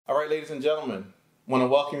All right, ladies and gentlemen, I want to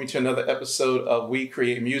welcome you to another episode of We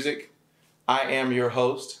Create Music. I am your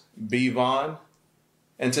host, B. Vaughn,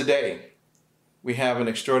 and today we have an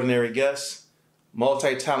extraordinary guest,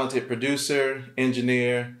 multi-talented producer,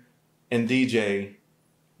 engineer, and DJ,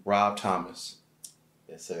 Rob Thomas.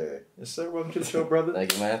 Yes, sir. Yes, sir. Welcome to the show, brother.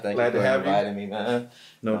 Thank you, man. Thank Glad you to for have inviting me, man.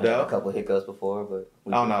 No I doubt. had a couple of hiccups before, but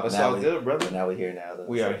That's all good, brother. But now we're here now, though.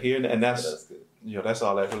 We are here, and that's good. That's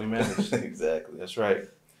all that really matters. Exactly. That's right.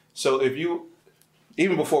 So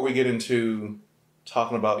even before we get into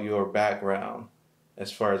talking about your background,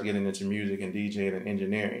 as far as getting into music and DJing and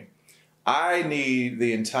engineering, I need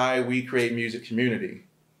the entire We Create Music community,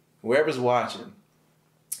 whoever's watching,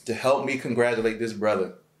 to help me congratulate this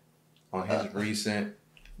brother on his recent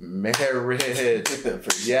marriage.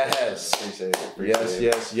 Yes. Appreciate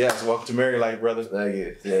it. Yes. Welcome to Married Life, brother. Thank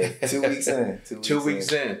you. Yeah. 2 weeks in. 2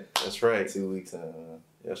 weeks in. That's right. 2 weeks in. Man.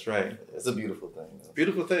 That's right. It's a beautiful thing.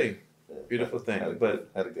 Beautiful thing. Yeah. Beautiful thing. Had a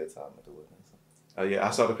good time at the wedding. So. Yeah,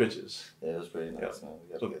 I saw the pictures. Yeah, it was pretty nice, man.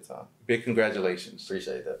 We had a good time. Big congratulations.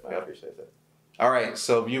 Appreciate that, man. Yeah. I appreciate that. All right,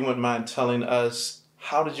 so if you wouldn't mind telling us,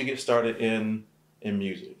 how did you get started in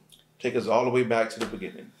music? Take us all the way back to the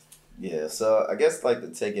beginning. Yeah, so I guess like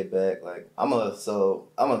to take it back, like I'm a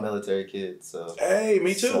military kid, so Hey,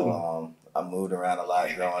 me too. So, I moved around a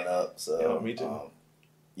lot growing up. So Yeah, me too.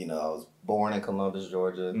 I was born in Columbus,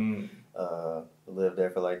 Georgia. Lived there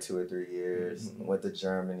for like 2 or 3 years. Mm-hmm. Went to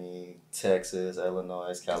Germany, Texas,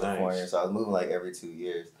 Illinois, California. Nice. So I was moving like every 2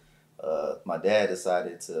 years. My dad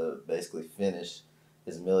decided to basically finish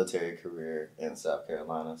his military career in South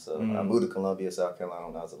Carolina. So I moved to Columbia, South Carolina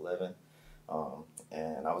when I was 11.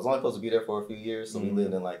 And I was only supposed to be there for a few years, so we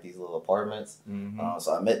lived in like these little apartments.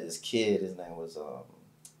 So I met this kid. His name was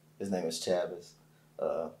Chavis.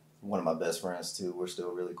 One of my best friends too. We're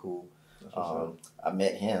still really cool. I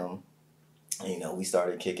met him. And, we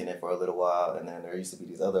started kicking it for a little while, and then there used to be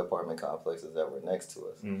these other apartment complexes that were next to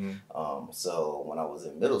us. So when I was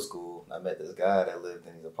in middle school, I met this guy that lived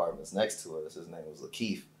in these apartments next to us. His name was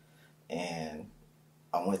Lakeith, and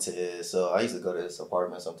I went to so I used to go to his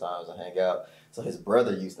apartment sometimes and hang out. So his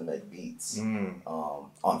brother used to make beats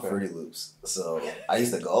on Fruity Loops. So I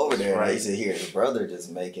used to go over there and I used to hear his brother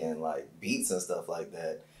just making like beats and stuff like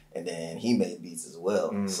that. And then he made beats as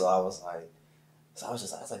well. So I was like,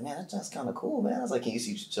 man, that's kind of cool, man. I was like, can you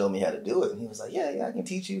show me how to do it? And he was like, yeah, I can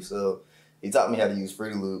teach you. So he taught me how to use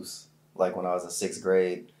Fruity Loops like when I was in 6th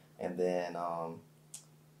grade. And then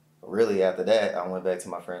really after that, I went back to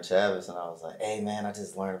my friend Chavis and I was like, hey, man, I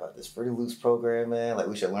just learned about this Fruity Loops program, man. Like,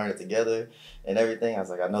 we should learn it together and everything. I was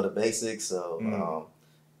like, I know the basics. So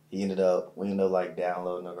we ended up like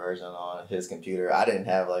downloading a version on his computer. I didn't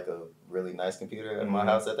have like a really nice computer at my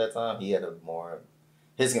house at that time. He had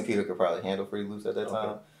his computer could probably handle Fruity Loops at that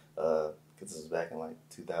time. Because this was back in like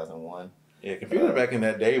 2001. Yeah, computers back in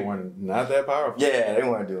that day weren't not that powerful. Yeah, they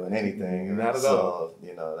weren't doing anything. Not at all.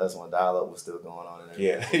 So, that's when dial-up was still going on. And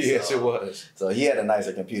yeah, yes, it was. So he had a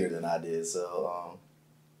nicer computer than I did. So,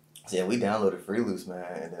 yeah, we downloaded Fruity Loops, man.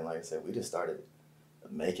 And then, like I said, we just started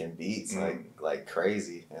making beats like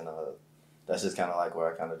crazy. And that's just kind of like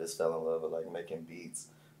where I kind of just fell in love with, like, making beats.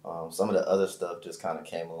 Some of the other stuff just kind of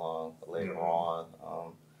came along later on.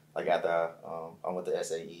 Like after I went to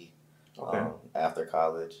SAE after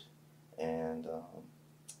college. And,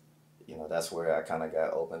 that's where I kind of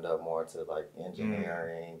got opened up more to like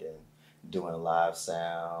engineering and doing live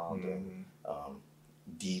sound and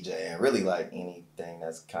DJing, really like anything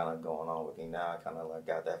that's kind of going on with me now. I kind of like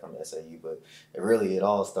got that from SAU, but it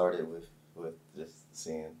all started with just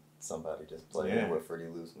seeing somebody just playing with Fruity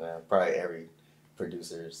Loops, man. Probably every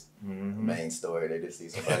producer's main story, they just see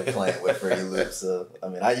somebody playing with Fruity Loops. So, I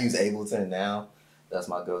mean, I use Ableton now. That's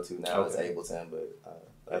my go-to now. It's Ableton, but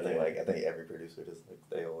I think every producer just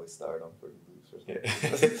they always start on Fruity Loops or something.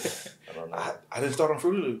 I don't know. I didn't start on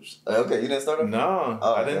Fruity Loops. Okay, you didn't start on? No,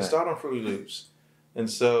 I didn't start on Fruity Loops. And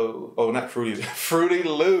so, not Fruity, Fruity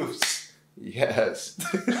Loops. Yes.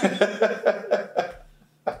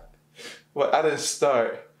 Well, I didn't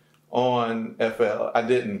start on FL. I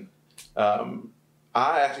didn't.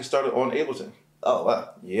 I actually started on Ableton. Oh,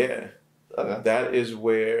 wow. Yeah. Okay. That is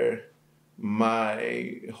where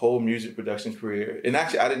my whole music production career, and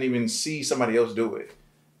actually I didn't even see somebody else do it.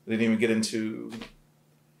 I didn't even get into,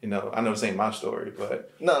 I know this ain't my story,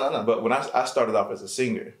 but no. But when I started off as a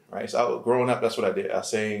singer, right? So growing up, that's what I did. I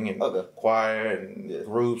sang in choir and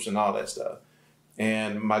groups and all that stuff.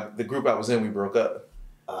 And the group I was in, we broke up,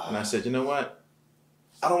 and I said, you know what?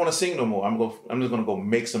 I don't want to sing no more. I'm just gonna go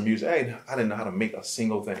make some music. Hey, I didn't know how to make a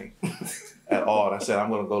single thing at all. And I said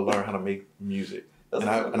I'm gonna go learn how to make music.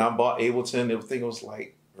 And I bought Ableton. Everything was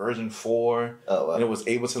like version 4. Oh, wow. And it was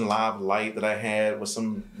Ableton Live Lite that I had with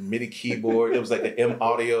some MIDI keyboard. It was like the M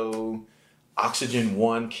Audio Oxygen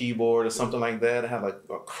 1 keyboard or something like that. It had like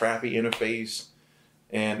a crappy interface.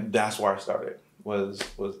 And that's where I started, was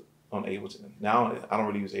on Ableton. Now, I don't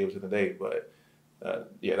really use Ableton today, but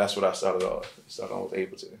yeah, that's what I started off. Started on with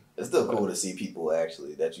Ableton. It's still cool to see people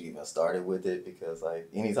actually that you even started with it, because like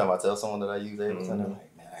anytime I tell someone that I use Ableton, they're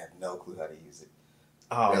like, man, I have no clue how to use it.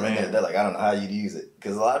 Oh, man. They're like, I don't know how you'd use it.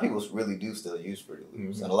 Because a lot of people really do still use Fruity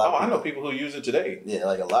Loops. And a lot of people, I know people who use it today. Yeah,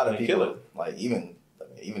 like a lot of They people, kill it. like even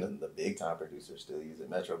the big time producers still use it.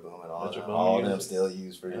 Metro Boom and all Metro them. Boom All of uses them it. still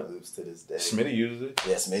use Fruity Loops to this day. Smitty uses it.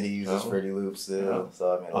 Yeah, Smitty uses Fruity Loops still.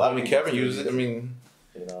 So I mean, a lot of people Kevin still uses it. I mean,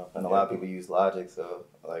 you know, and a lot of people use Logic. So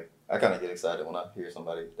like, I kind of get excited when I hear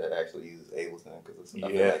somebody that actually uses Ableton, because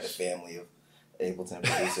I feel like the family of Ableton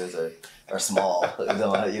producers are small.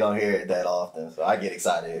 You don't hear it that often, so I get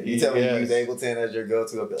excited. You tell me you use Ableton as your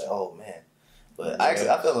go-to, I'll be like, oh man. But I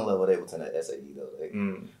fell in love with Ableton at SAE though.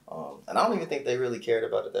 And I don't even think they really cared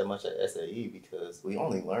about it that much at SAE, because we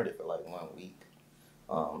only learned it for like 1 week,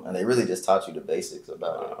 and they really just taught you the basics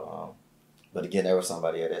about it. But again, there was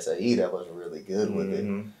somebody at SAE that was really good with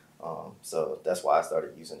it. So that's why I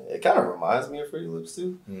started using it. It kind of reminds me of Fruity Loops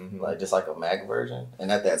too, like just like a Mac version.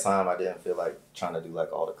 And at that time, I didn't feel like trying to do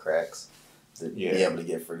like all the cracks to be able to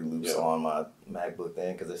get Fruity Loops on my MacBook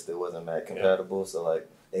then, because it still wasn't Mac compatible. So like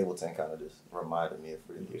Ableton kind of just reminded me of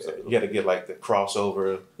Fruity Loops. You got to get like the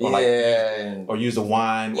crossover, or or use the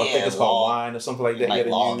Wine. I think it's called Wine or something like that. Like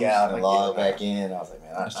log out and log back in. I was like,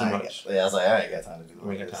 man, that's too much. I was like, I ain't got time to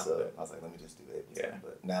do that. So I was like, let me just do Ableton. Yeah.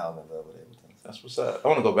 But now I'm in love with Ableton. That's what's up. I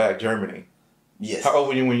want to go back. Germany. Yes. How old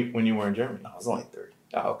were you when you were in Germany? I was only 30.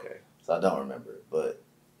 Oh, okay. So I don't remember it, but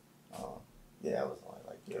yeah, I was only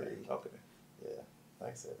like 30. Okay. Yeah,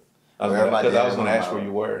 like I said. I was going to ask where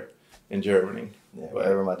you were in Germany. Yeah,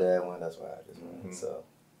 wherever my dad went, that's where I just went. So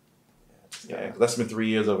yeah, that's been 3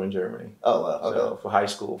 years over in Germany. Oh wow, okay. So, for high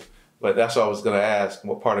school. But that's what I was going to ask,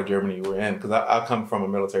 what part of Germany you were in, because I come from a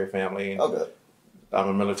military family. And okay. I'm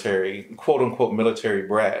a military, quote unquote, military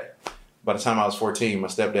brat. By the time I was 14, my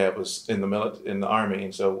stepdad was in the army,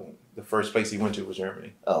 and so the first place he went to was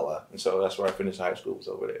Germany. Oh wow! And so that's where I finished high school, was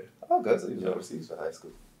over there. Oh, good. So you was overseas for high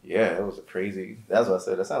school. Yeah, it was a crazy. That's what I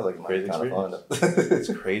said. That sounds like it might be kind of fun.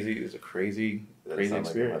 It's crazy. It's a crazy experience.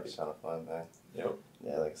 Like it might be kind of fun, man. Yep.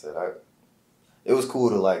 Yeah, like I said, it was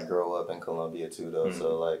cool to like grow up in Columbia too, though.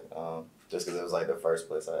 So like, just because it was like the first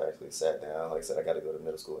place I actually sat down. Like I said, I got to go to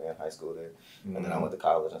middle school and high school there, and then I went to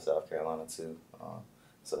college in South Carolina too.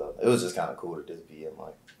 So it was just kind of cool to just be in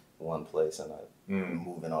like one place and like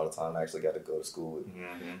moving all the time. I actually got to go to school with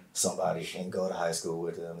somebody and go to high school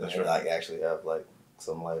with them. And like actually have like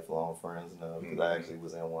some lifelong friends now, because I actually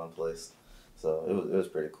was in one place. So it was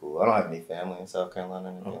pretty cool. I don't have any family in South Carolina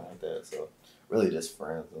or anything like that. So really just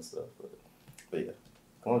friends and stuff. But yeah,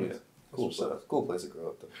 Columbia, cool place to grow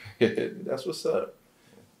up though. That's what's up.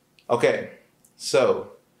 Okay,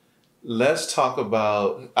 so let's talk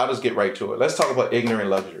about, I'll just get right to it. Let's talk about Ignorant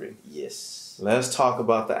Luxury. Yes. Let's talk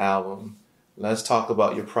about the album. Let's talk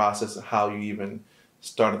about your process and how you even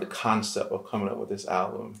started the concept of coming up with this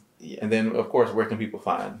album. Yeah. And then, of course, where can people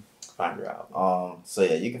find your album? So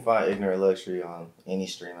yeah, you can find Ignorant Luxury on any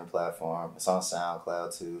streaming platform. It's on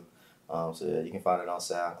SoundCloud too. So yeah, you can find it on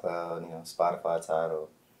SoundCloud, Spotify, Tidal,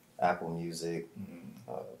 Apple Music,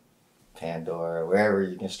 Pandora, wherever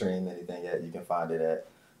you can stream anything at, you can find it at.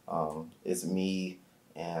 It's me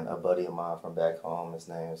and a buddy of mine from back home. His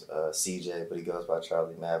name's CJ, but he goes by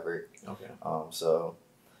Charlie Maverick. Okay. So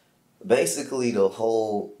basically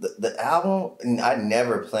the album, I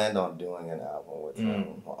never planned on doing an album with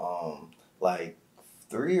him. Like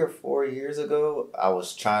 3 or 4 years ago, I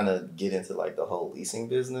was trying to get into like the whole leasing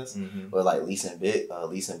business, or like leasing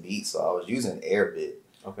beats. So I was using Airbit.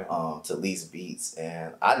 Okay. To lease beats,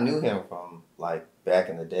 and I knew him from like back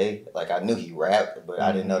in the day. Like I knew he rapped, but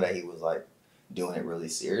I didn't know that he was like doing it really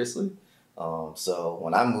seriously. So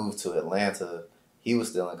when I moved to Atlanta, he was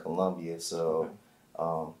still in Columbia. So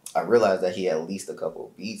I realized that he had leased a couple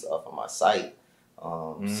of beats off of my site.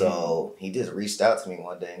 So he just reached out to me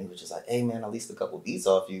one day and he was just like, "Hey man, I leased a couple of beats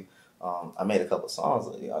off you. I made a couple of songs.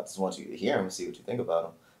 I just want you to hear them and see what you think about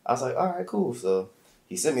them." I was like, "All right, cool." So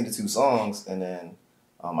he sent me the 2 songs, and then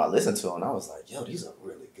I listened to them and I was like, "Yo, these are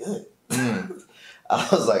really good." I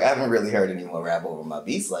was like, I haven't really heard anyone rap over my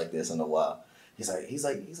beats like this in a while. He's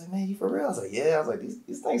like, "Man, you for real?" I was like, "Yeah." I was like,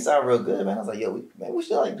 these things sound real good, man. I was like, "Yo, we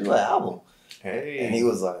should like do an album." Hey. And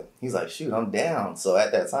he's like, "Shoot, I'm down." So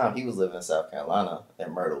at that time, he was living in South Carolina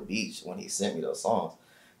at Myrtle Beach when he sent me those songs.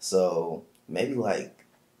 So maybe like,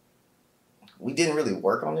 we didn't really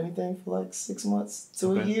work on anything for like 6 months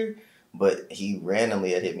to a year. But he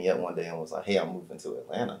randomly had hit me up one day and was like, "Hey, I'm moving to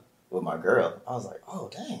Atlanta with my girl." I was like, "Oh,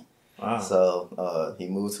 dang!" Wow. So he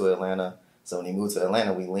moved to Atlanta. So when he moved to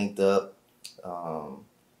Atlanta, we linked up.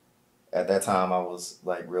 At that time, I was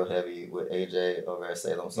like real heavy with AJ over at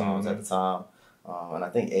Salem Songs at the time, and I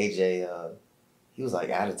think AJ he was like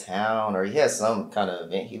out of town or he had some kind of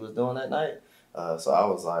event he was doing that night. So I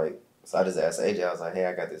was like, I just asked AJ. I was like, "Hey,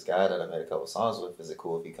 I got this guy that I made a couple songs with. Is it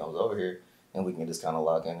cool if he comes over here and we can just kind of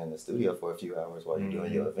log in the studio for a few hours while you're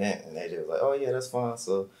doing your event?" And AJ was like, "Oh yeah, that's fine."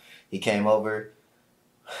 So he came over.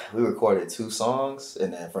 We recorded 2 songs,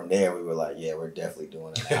 and then from there we were like, "Yeah, we're definitely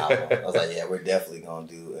doing an album." I was like, "Yeah, we're definitely gonna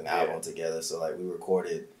do an album together." So like we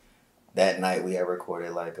recorded that night. We had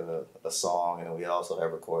recorded like a song, and we also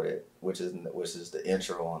have recorded which is the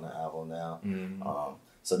intro on the album now.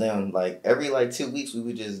 So then like every like 2 weeks we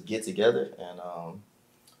would just get together and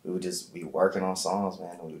we would just be working on songs,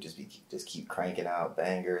 man. We would just keep cranking out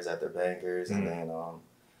bangers after bangers, and then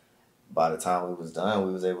by the time we was done,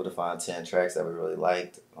 we was able to find 10 tracks that we really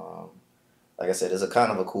liked. Like I said, it's a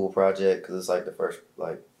kind of a cool project because it's like the first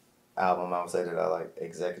like album I would say that I like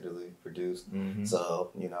executively produced.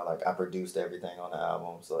 So like I produced everything on the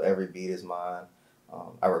album, so every beat is mine.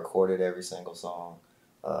 I recorded every single song,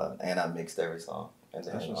 and I mixed every song. And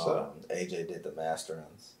then AJ did the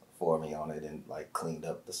masterings for me on it and like cleaned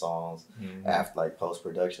up the songs after like post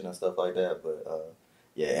production and stuff like that. But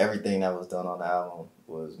yeah, everything that was done on the album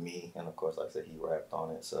was me, and of course, like I said, he rapped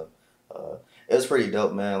on it. So it was pretty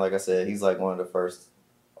dope, man. Like I said, he's like one of the first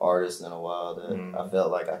artists in a while that I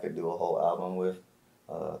felt like I could do a whole album with.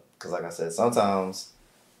 Because like I said, sometimes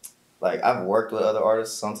like I've worked with other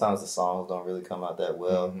artists, sometimes the songs don't really come out that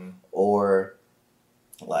well. Or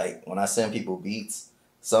like when I send people beats,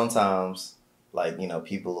 sometimes like,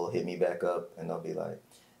 people will hit me back up and they'll be like,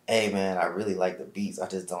 "Hey man, I really like the beats. I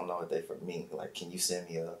just don't know if they for me. Like, can you send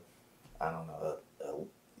me a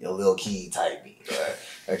Lil Key type beat,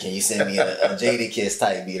 or can you send me a Jadakiss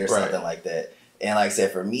type beat or something like that?" And like I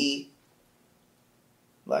said, for me,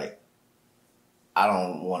 like I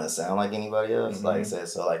don't want to sound like anybody else. Like I said,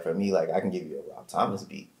 so like for me, like I can give you a Rob Thomas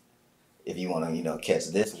beat if you want to, catch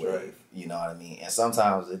this wave. You know what I mean? And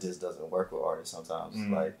sometimes it just doesn't work with artists. Sometimes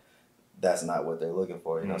like that's not what they're looking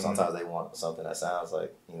for. Sometimes they want something that sounds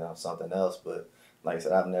like, something else. But like I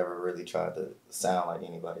said, I've never really tried to sound like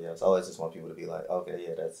anybody else. I always just want people to be like, "Okay,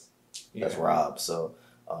 yeah, that's Rob." So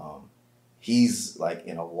he's like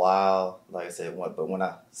in a while, like I said, but when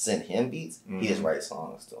I send him beats, he just writes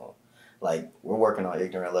songs to him. Like we're working on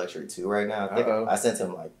Ignorant Luxury 2 right now. I think I sent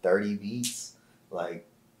him like 30 beats, like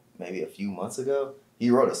maybe a few months ago. He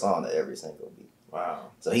wrote a song to every single beat. Wow.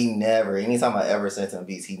 So he never, anytime I ever sent him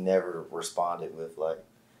beats, he never responded with like,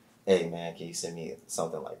 "Hey man, can you send me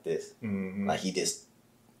something like this?" Like he just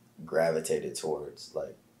gravitated towards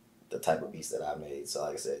like the type of beats that I made. So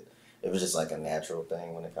like I said, it was just like a natural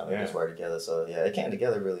thing when it kind of just worked together. So yeah, it came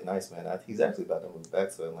together really nice, man. He's actually about to move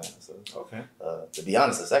back to Atlanta. So to be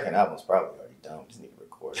honest, the second album's probably already done. We just need to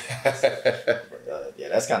record it. But yeah,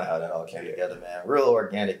 that's kind of how that all came together, man. Real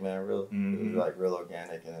organic, man. It was like real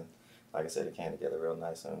organic, and like I said, it came together real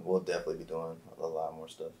nice, and we'll definitely be doing a lot more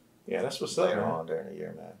stuff. Yeah, that's what's up, later on during the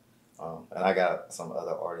year, man. And I got some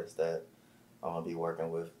other artists that I'm gonna be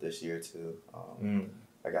working with this year too.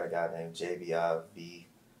 I got a guy named JBIV.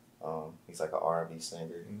 He's like an R&B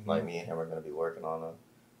singer. Like me and him are gonna be working on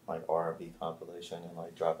a like R&B compilation and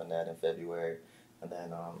like dropping that in February. And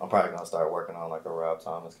then I'm probably gonna start working on like a Rob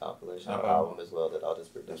Thomas compilation album as well that I'll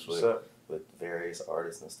just produce with various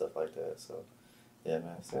artists and stuff like that. So yeah,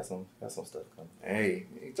 man, it's got some stuff coming. Hey,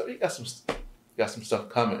 you got some stuff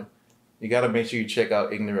coming. You got to make sure you check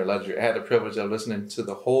out Ignorant Luxury. I had the privilege of listening to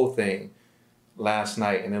the whole thing last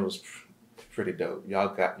night, and it was pretty dope.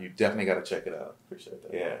 You definitely got to check it out. Appreciate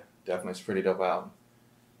that. Yeah, definitely, it's a pretty dope album.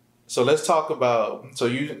 So let's talk about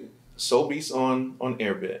you sold beats on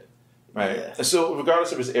Airbit, right? Yeah. And so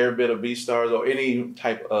regardless if it's Airbit or BeatStars or any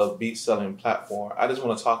type of beat selling platform, I just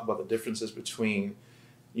want to talk about the differences between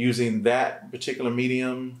using that particular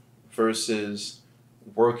medium versus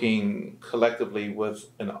working collectively with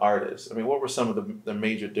an artist. I mean, what were some of the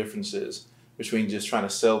major differences between just trying to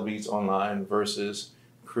sell beats online versus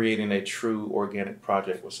creating a true organic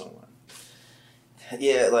project with someone?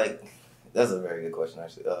 Yeah, like that's a very good question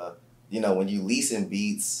actually. When you leasing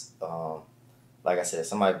beats, like I said,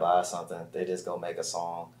 somebody buys something, they just go make a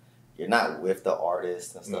song. You're not with the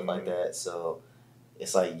artist and stuff like that, so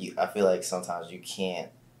it's like I feel like sometimes you can't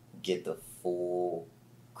get the full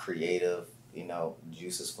creative,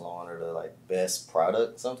 juices flowing or the like best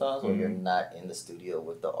product sometimes when you're not in the studio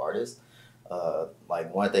with the artist.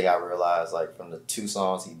 Like one thing I realized, like from the 2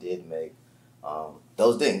 songs he did make,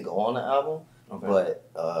 those didn't go on the album. Okay. But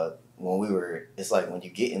it's like when you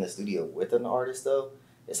get in the studio with an artist though,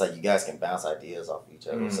 it's like you guys can bounce ideas off of each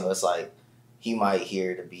other. So it's like he might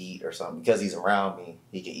hear the beat or something because he's around me.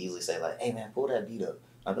 He can easily say like, "Hey man, pull that beat up."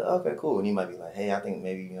 I'm like, "Okay, cool." And he might be like, "Hey, I think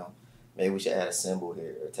maybe maybe we should add a cymbal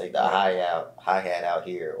here or take the hi hat out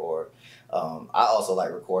here." Or I also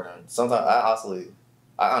like recording. Sometimes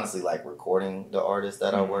I honestly like recording the artists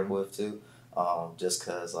that I work with too, just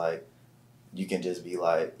because like you can just be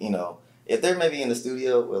like, if they're maybe in the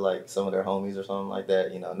studio with like some of their homies or something like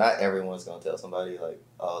that, not everyone's gonna tell somebody like,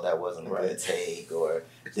 "Oh, that wasn't a good take," or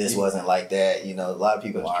 "This wasn't like that." A lot of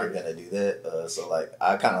people aren't gonna do that. So like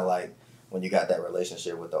I kind of like when you got that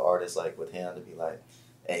relationship with the artist, like with him, to be like,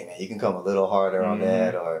 "Hey man, you can come a little harder on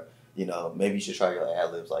that," or maybe you should try your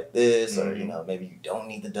ad libs like this, or maybe you don't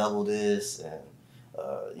need to double this, and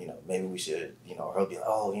maybe we should, or he'll be like,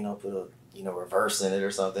 "Oh, put a reverse in it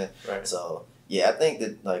or something." Right. So yeah, I think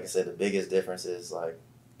that, like I said, the biggest difference is like,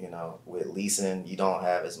 with leasing, you don't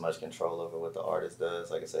have as much control over what the artist does.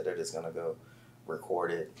 Like I said, they're just gonna go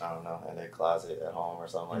record it, I don't know, in their closet at home or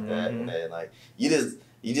something like that, and then like I just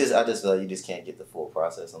feel like you just can't get the full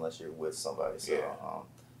process unless you're with somebody. So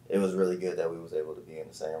it was really good that we was able to be in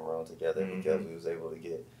the same room together because we was able to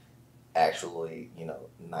get actually,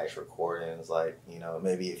 nice recordings. Like,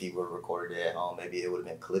 maybe if he would have recorded it at home, maybe it would have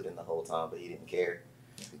been clipping the whole time, but he didn't care.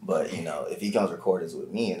 But, if he comes record this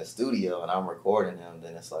with me in the studio and I'm recording him,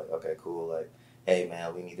 then it's like, okay, cool. Like, hey,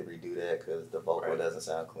 man, we need to redo that because the vocal doesn't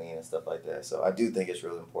sound clean and stuff like that. So I do think it's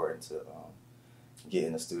really important to get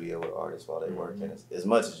in the studio with artists while they work, and as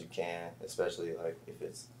much as you can, especially like if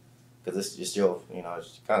it's, because it's just your,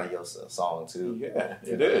 it's kind of your song too. Yeah,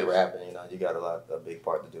 it is. Rapping, you got a big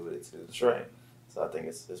part to do with it too. That's right. So I think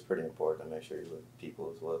it's pretty important to make sure you're with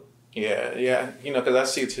people as well. Yeah, because I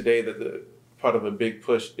see today that the part of a big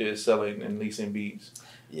push is selling and leasing beats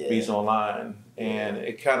online, and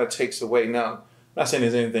it kind of takes away. Now, I'm not saying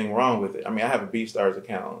there's anything wrong with it. I mean, I have a BeatStars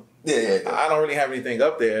account. Yeah. I don't really have anything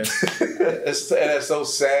up there. And it's so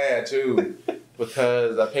sad too,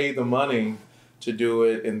 because I paid the money to do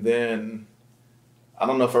it, and then I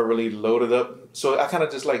don't know if I really loaded up. So I kind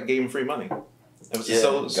of just like gave him free money. It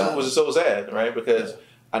was so sad, right? Because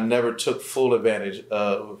I never took full advantage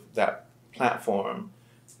of that platform.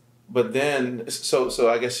 But then, so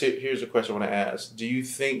I guess here's a question I want to ask: do you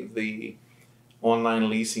think the online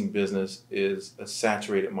leasing business is a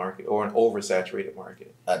saturated market or an oversaturated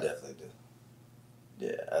market? I definitely do.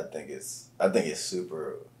 Yeah, I think it's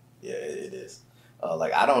super. Yeah, it is.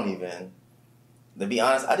 Like I don't even. To be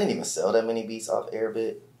honest, I didn't even sell that many beats off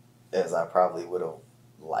Airbit as I probably would have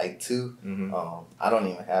liked to. I don't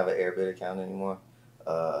even have an Airbit account anymore.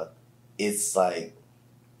 It's like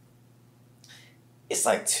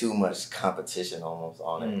too much competition almost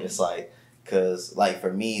on it. It's like, cause like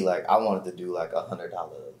for me, like I wanted to do like $100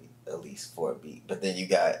 at least for a beat, but then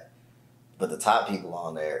but the top people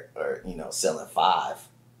on there are selling 5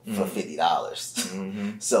 for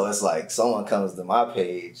 $50. So it's like someone comes to my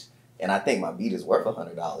page. And I think my beat is worth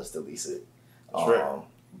 $100 to lease it.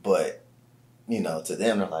 But, to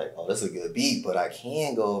them, they're like, "Oh, this is a good beat, but I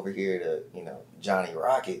can go over here to, Johnny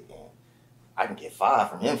Rocket, and I can get 5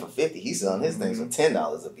 from him for $50. He's selling his things for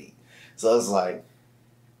 $10 a beat." So it's like,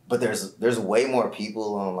 but there's way more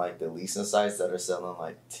people on, like, the leasing sites that are selling,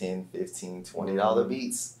 like, $10, $15, $20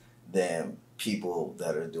 beats than people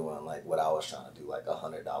that are doing, like, what I was trying to do, like,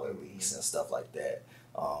 $100 lease and stuff like that.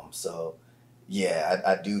 So... yeah,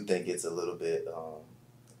 I do think it's a little bit.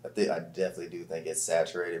 I definitely do think it's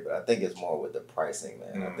saturated, but I think it's more with the pricing,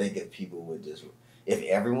 man. I think if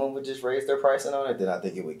everyone would just raise their pricing on it, then I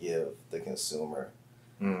think it would give the consumer,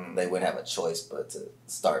 they wouldn't have a choice but to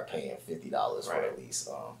start paying $50 for a lease.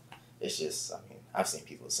 It's just, I mean, I've seen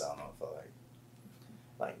people selling them for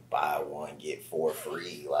like buy one get 4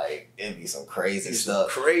 free. Like it'd be some crazy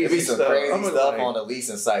stuff. It'd be some crazy stuff on the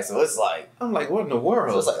leasing site. So it's like, I'm like, what in the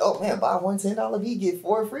world? So it's like, oh man, buy one $10 beat, get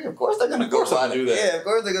 4 free. Of course they're gonna go buy the, yeah. Of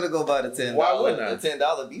course they're gonna go buy the $10. Why wouldn't I? The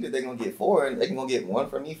 $10 beat that they're gonna get 4, and they can go get 1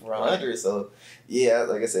 from me for $100. So yeah,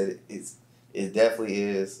 like I said, it definitely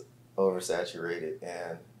is oversaturated,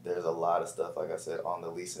 and there's a lot of stuff, like I said, on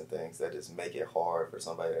the leasing things that just make it hard for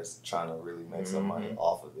somebody that's trying to really make some money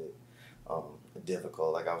off of it.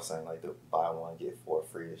 Difficult, like I was saying, like the buy one get 4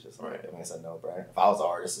 free. It's just like, I mean, it's a no-brainer. If I was an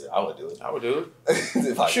artist, I would do it. I would do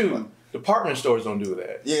it. Shoot, department stores don't do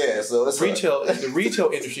that. Yeah, so it's retail. The retail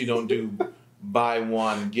industry don't do buy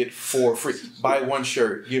one get 4 free. Buy one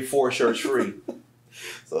shirt, get 4 shirts free.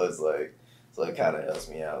 So it's like, so it kind of helps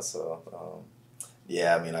me out. So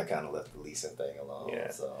Yeah, I mean, I kind of left the leasing thing alone.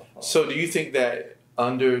 Yeah. So do you think that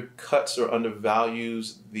undercuts or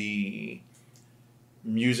undervalues the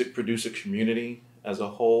music producer community as a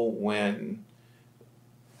whole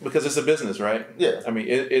because it's a business, right? Yeah. I mean,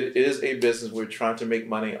 it is a business. We're trying to make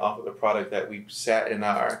money off of the product that we sat in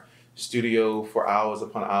our studio for hours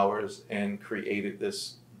upon hours and created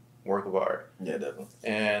this work of art. Yeah, definitely.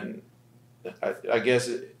 And I guess,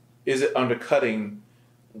 is it undercutting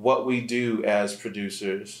what we do as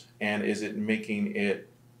producers, and is it making it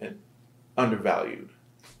undervalued?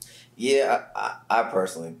 Yeah, I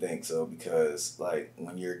personally think so, because like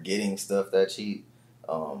when you're getting stuff that cheap,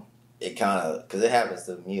 it kind of, because it happens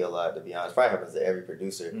to me a lot, to be honest. Probably happens to every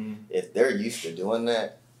producer. If they're used to doing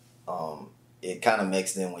that, it kind of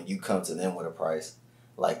makes them, when you come to them with a price,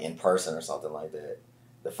 like in person or something like that,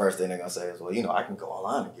 the first thing they're gonna say is, well, I can go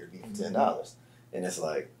online and get a beat for $10. And it's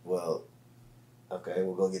like, well, okay,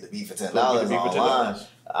 we'll go get the beat for $10 online.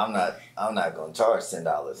 I'm not gonna charge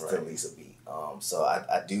 $10 to lease a beat. So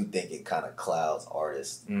I do think it kind of clouds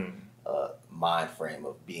artists' mind frame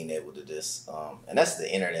of being able to just, and that's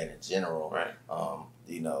the internet in general. Right.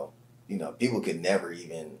 People could never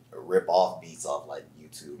even rip off beats off like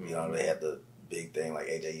YouTube. They have the big thing, like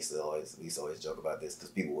AJ used to always joke about this, because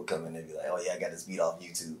people would come in and be like, oh yeah, I got this beat off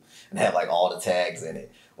YouTube, and have like all the tags in it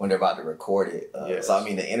when they're about to record it. Yes. So I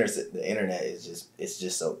mean, the internet is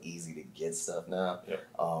just so easy to get stuff now. Yep.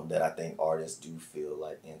 That I think artists do feel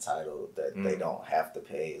like entitled, that they don't have to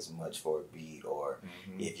pay as much for a beat, or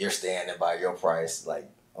if you're standing by your price, like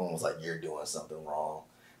almost like you're doing something wrong.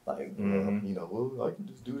 Like well, I can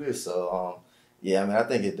just do this. So yeah, I mean, I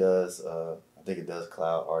think it does. I think it does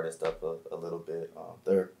cloud artists up a little bit.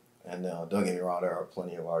 Don't get me wrong, there are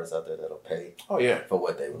plenty of artists out there that'll pay. Oh yeah, for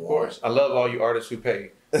what they want. Of course, I love all you artists who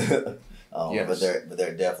pay. Yes. But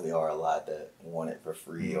there definitely are a lot that want it for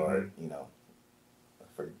free, or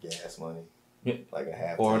for gas money, like a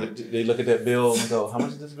half. Or they look at that bill and go, "How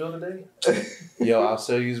much is this bill today?" Yo, I'll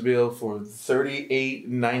sell you this bill for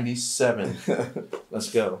 $38.97.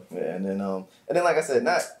 Let's go. Yeah, and then like I said,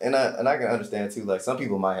 I can understand too. Like some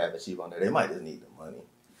people might have it cheap on there. They might just need the money.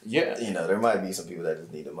 Yeah. There might be some people that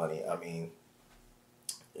just need the money. I mean,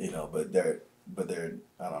 but they're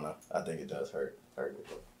I don't know. I think it does hurt it.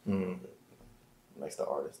 It makes the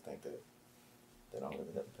artist think that they don't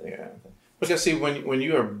really have to pay for anything. Because see, when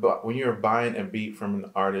you're buying a beat from an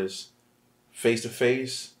artist face to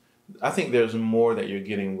face, I think there's more that you're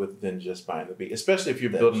getting than just buying the beat. Especially if you're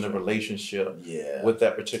building a relationship with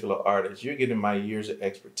that particular artist. You're getting my years of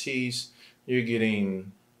expertise. You're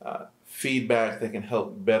getting feedback that can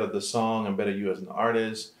help better the song and better you as an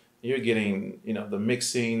artist. You're getting the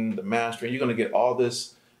mixing, the mastering. You're going to get all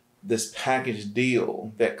this package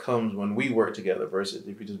deal that comes when we work together, versus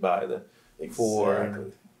if you just buy the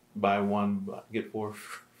buy one get four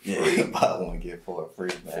free. Yeah, buy one get four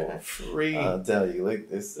free, man. For free. I'll tell you,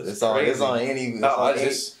 look, it's on any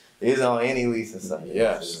lease or something.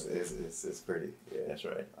 Yes, it's pretty. Yeah, that's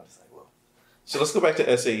right. I was like, well. So let's go back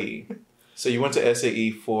to SAE. So you went to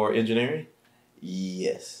SAE for engineering?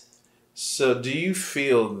 Yes. So do you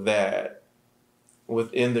feel that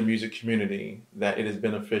within the music community that it is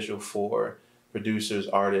beneficial for producers,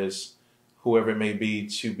 artists, whoever it may be,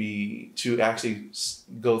 to actually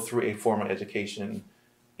go through a formal education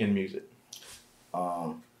in music?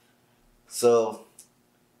 So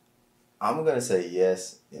I'm gonna say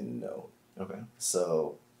yes and no. Okay.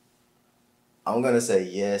 So I'm gonna say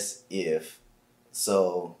yes if.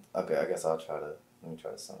 So okay, I guess let me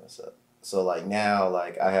try to sum this up. So like now,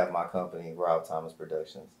 like I have my company, Rob Thomas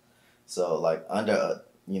Productions. So like under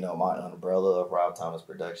my umbrella of Rob Thomas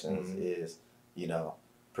Productions is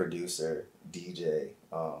producer, DJ.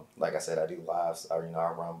 Like I said, I do lives. I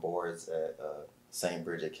run boards at St.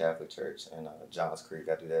 Bridget Catholic Church in Johns Creek.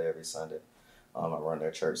 I do that every Sunday. I run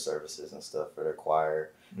their church services and stuff for their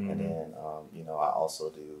choir, and then I also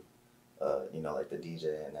do like the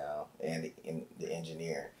DJing now and the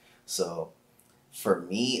engineering. So for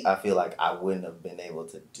me, I feel like I wouldn't have been able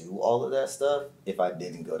to do all of that stuff if I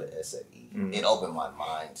didn't go to SAE. It opened my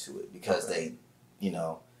mind to it because they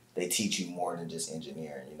teach you more than just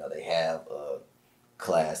engineering. They have a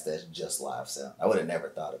class that's just live sound. I would have never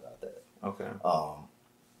thought about that. Okay.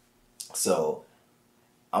 So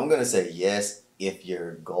I'm going to say yes if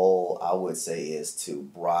your goal, I would say, is to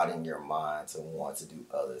broaden your mind to want to do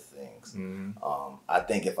other things. I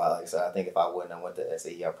think if I wouldn't have went to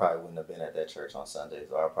SAE, I probably wouldn't have been at that church on Sundays,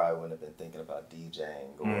 or I probably wouldn't have been thinking about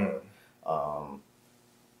DJing, or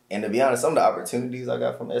and to be honest, some of the opportunities I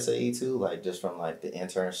got from SAE too, like just from like the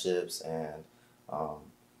internships and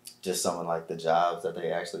just some of like the jobs that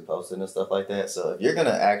they actually posted and stuff like that. So if you're gonna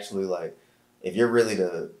actually like if you're ready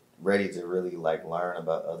to really like learn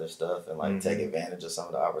about other stuff and like take advantage of some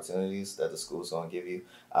of the opportunities that the school's gonna give you,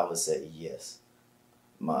 I would say yes.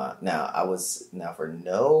 Now for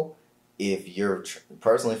no, if you're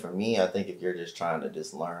personally for me, I think if you're just trying to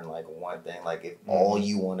just learn like one thing, like if all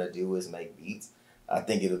you want to do is make beats, I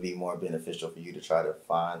think it'll be more beneficial for you to try to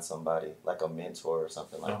find somebody like a mentor or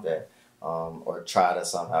something like that, or try to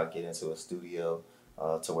somehow get into a studio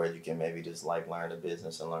to where you can maybe just like learn the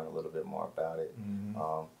business and learn a little bit more about it.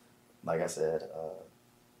 Like I said,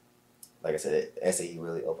 SAE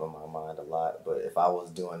really opened my mind a lot. But if I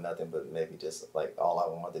was doing nothing but maybe just like all I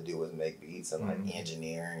wanted to do was make beats and like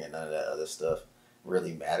engineering and none of that other stuff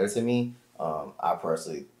really mattered to me, I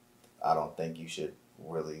don't think you should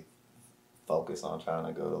really focus on trying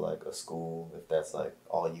to go to like a school if that's like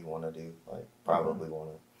all you want to do. Like probably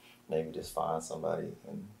want to maybe just find somebody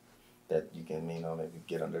and that you can maybe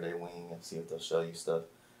get under their wing and see if they'll show you stuff.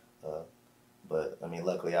 But I mean,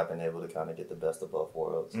 luckily I've been able to kind of get the best of both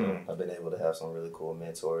worlds. So I've been able to have some really cool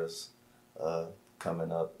mentors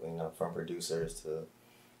coming up, from producers to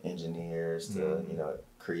engineers to,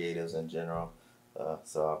 creatives in general.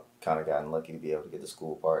 So I've kind of gotten lucky to be able to get the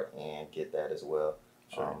school part and get that as well.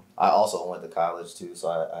 Sure. I also went to college too, so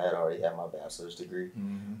I had already had my bachelor's degree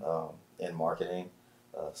in marketing.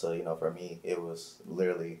 So, for me, it was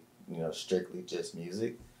literally, strictly just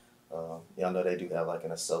music. I know they do have like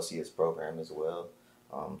an associate's program as well.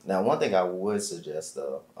 Now, one thing I would suggest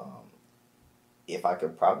though, if I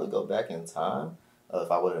could probably go back in time,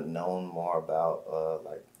 if I would have known more about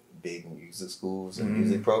like big music schools and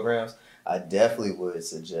music programs, I definitely would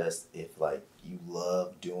suggest if like you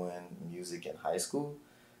love doing music in high school,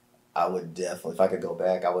 I would definitely, if I could go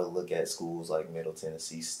back, I would look at schools like Middle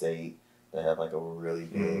Tennessee State that have like a really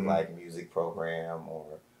big like music program, or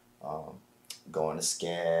going to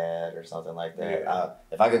SCAD or something like that. Yeah.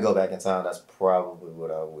 If I could go back in time, that's probably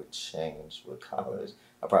what I would change with college.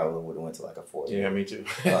 I probably would have went to like a 4-year. Yeah, me too.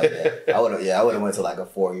 I would have went to like a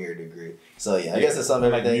 4-year degree. So I guess it's some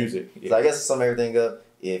everything. Like music. Yeah. So I guess to sum everything up,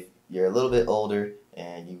 if you're a little bit older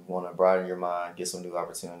and you want to broaden your mind, get some new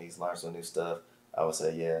opportunities, learn some new stuff, I would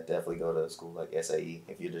say definitely go to a school like SAE.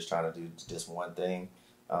 If you're just trying to do just one thing,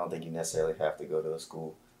 I don't think you necessarily have to go to a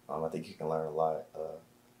school. I think you can learn a lot.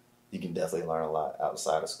 You can definitely learn a lot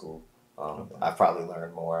outside of school. I've probably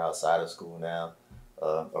learned more outside of school now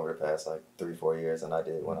over the past like 3-4 years than I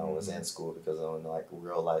did when I was in school, because of like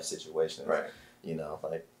real life situations. Right.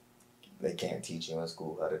 Like they can't teach you in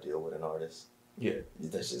school how to deal with an artist. Yeah.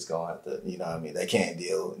 That's just going to have to,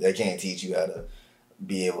 they can't teach you how to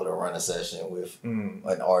be able to run a session with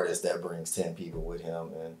an artist that brings 10 people with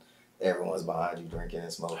him and everyone's behind you drinking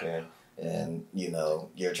and smoking. And,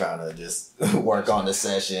 you're trying to just work on the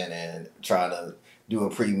session and trying to do a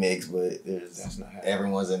pre-mix, but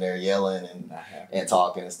everyone's in there yelling and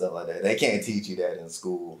talking and stuff like that. They can't teach you that in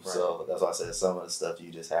school. Right. So that's why I said some of the stuff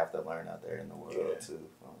you just have to learn out there in the world too.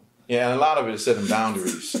 Yeah, and a lot of it is setting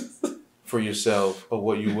boundaries for yourself of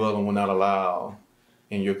what you will and will not allow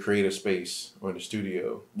in your creative space or in the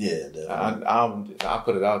studio. Yeah, definitely. I'll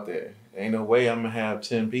put it out there. Ain't no way I'm going to have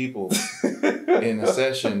 10 people in a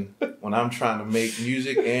session when I'm trying to make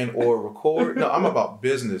music and or record. No, I'm about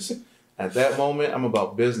business. At that moment, I'm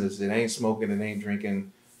about business. It ain't smoking, it ain't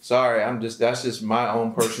drinking. Sorry, that's just my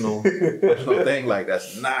own personal thing. Like,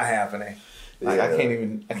 that's not happening. Like, I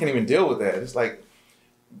can't even deal with that. It's like,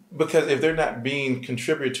 because if they're not being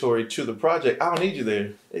contributory to the project, I don't need you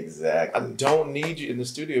there. Exactly. I don't need you in the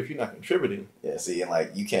studio if you're not contributing. Yeah, see, and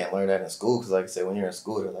like you can't learn that in school because, like I said, when you're in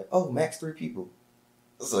school, they're like, "Oh, max 3 people."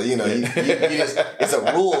 So you just, it's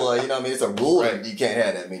a rule. It's a rule. Right. You can't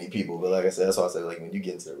have that many people. But like I said, that's why I said, like when you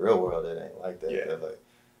get into the real world, it ain't like that. Yeah.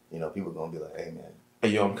 Like, people gonna be like, "Hey, man." Hey,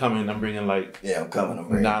 yo, I'm coming. I'm bringing like. Yeah, I'm coming. I'm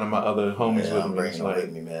bringing 9 of my other homies with me. I'm bringing them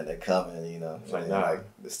with me, man. They're coming. Like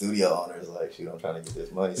the studio owner's like, shoot, I'm trying to get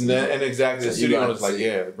this money. So and exactly, the studio owner's like,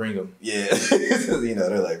 yeah, bring them. Yeah,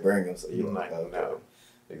 they're like, bring them. So you're like, okay. No,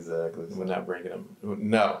 exactly. We're not bringing them.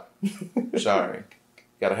 No, sorry.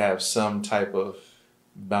 Got to have some type of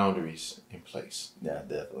boundaries in place. Yeah,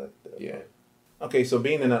 definitely. Yeah. Okay, so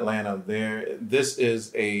being in Atlanta, this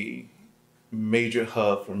is a major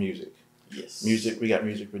hub for music. Yes. Music. We got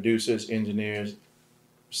music producers, engineers,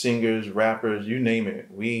 singers, rappers, you name it.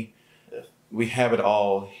 We have it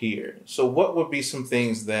all here. So what would be some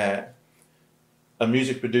things that a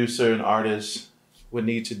music producer and artist would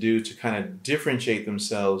need to do to kind of differentiate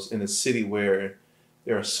themselves in a city where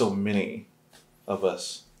there are so many of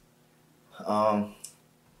us?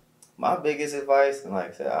 My biggest advice, and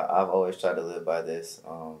like I said, I've always tried to live by this.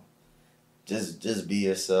 Just be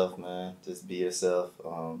yourself, man. Just be yourself.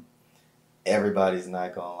 Everybody's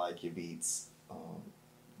not gonna like your beats.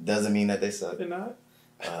 Doesn't mean that they suck. They're not.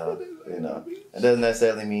 You know, it doesn't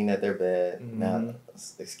necessarily mean that they're bad. Mm-hmm. Now,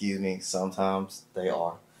 excuse me, sometimes they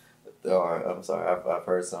are. There are. I'm sorry. I've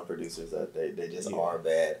heard some producers that they just are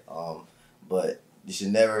bad. But you should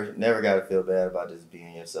never gotta feel bad about just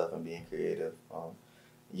being yourself and being creative.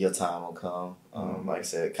 Your time will come. Like I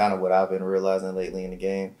said, kind of what I've been realizing lately in the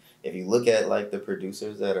game. If you look at like the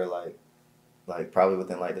producers that are like probably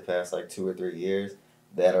within like the past like 2 or 3 years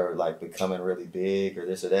that are like becoming really big or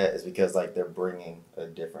this or that, is because like they're bringing a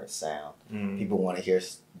different sound. People want to hear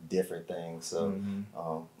different things. So,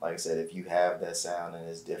 like I said, if you have that sound and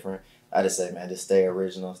it's different, I just say, man, just stay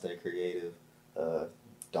original, stay creative.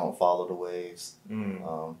 Don't follow the waves.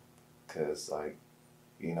 Cause like,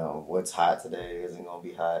 you know, what's hot today isn't gonna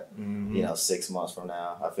be hot, you know, 6 months from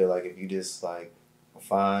now. I feel like if you just like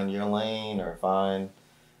find your lane or find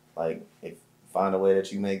a way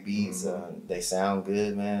that you make beats, they sound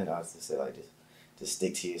good, man. I was just say like just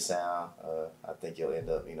stick to your sound. I think you'll end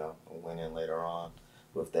up, you know, winning later on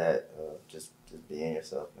with that. Just being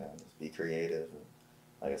yourself, man. Just be creative. And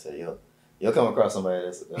like I said, you'll come across somebody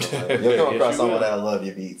you'll come across someone that'll love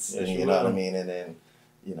your beats. Yes, you know what I mean? And then,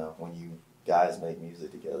 you know, when you guys make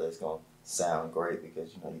music together, it's gonna sound great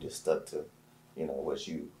because, you know, you just stuck to, you know, what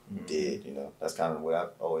you did. You know, that's kind of what I've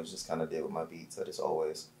always just kind of did with my beats. I just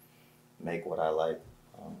always make what I like.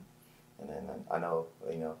 And then I know,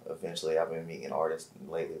 you know, eventually I've been meeting artists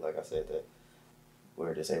lately, like I said, that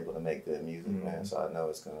we're just able to make good music, man. So I know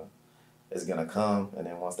it's gonna come. And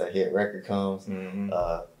then once that hit record comes,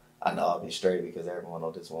 I know I'll be straight because everyone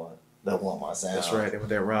will just want my sound. That's right. With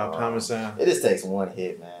that Rob Thomas sound. It just takes one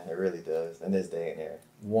hit, man. It really does. In this day and era.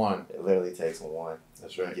 One. It literally takes one.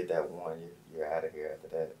 That's right. You get that one, you're out of here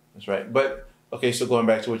after that. That's right. But, okay, so going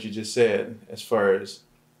back to what you just said, as far as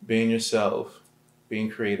being yourself, being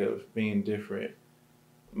creative, being different.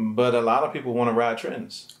 But a lot of people want to ride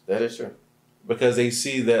trends. That is true. Because they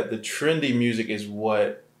see that the trendy music is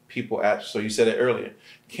what people ask. So you said it earlier.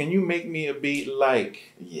 Can you make me a beat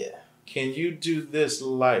like? Yeah. Can you do this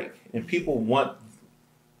like? And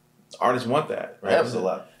artists want that, right?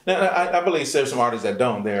 Absolutely. Now, I believe there's some artists that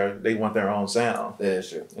don't. They want their own sound. That is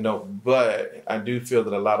true. You know, but I do feel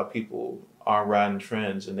that a lot of people are riding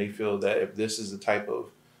trends, and they feel that if this is the type of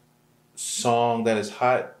song that is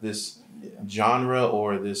hot, this genre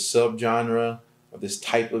or this subgenre or this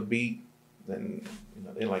type of beat, then, you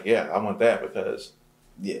know, they're like, yeah, I want that because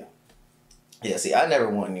see, I never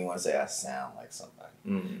want anyone to say I sound like somebody.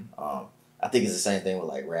 I think it's the same thing with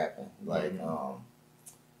like rapping. Like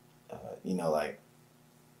you know, like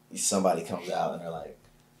somebody comes out and they're like,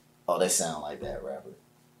 oh, they sound like that rapper.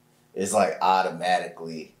 It's like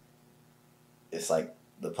automatically, it's like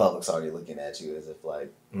the public's already looking at you as if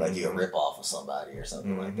like you're a rip off of somebody or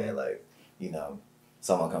something like that. Like, you know,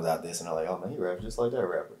 someone comes out this and they're like, oh man, he raps just like that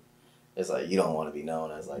rapper. It's like you don't want to be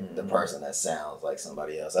known as like the person that sounds like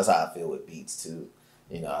somebody else. That's how I feel with beats too.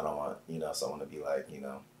 You know, I don't want, you know, someone to be like, you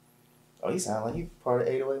know, oh, he sound like he part of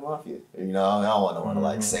 808 Mafia. You know, I don't want no one to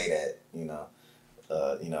like say that. You know,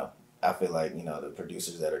 I feel like, you know, the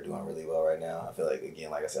producers that are doing really well right now, I feel like,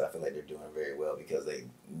 again, like I said, I feel like they're doing very well because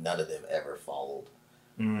none of them ever followed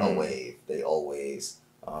a wave. They always,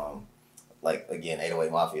 like, again,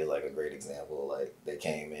 808 Mafia is like a great example. Like, they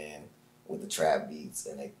came in with the trap beats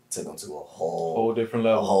and they took them to a whole different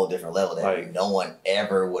level. That like, no one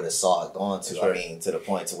ever would have saw it going to. Right. I mean, to the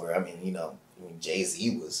point to where, you know,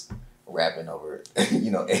 Jay-Z was rapping over,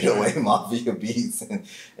 you know, 808 Mafia beats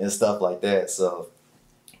and stuff like that. So,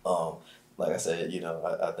 like I said, you know,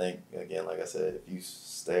 I think, again, like I said, if you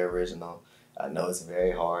stay original, I know it's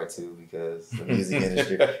very hard too because the music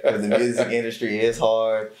industry is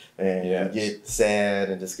hard and you get sad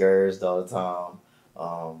and discouraged all the time.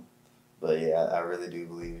 But yeah, I really do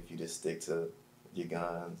believe if you just stick to your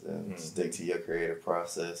guns and stick to your creative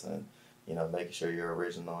process and, you know, making sure you're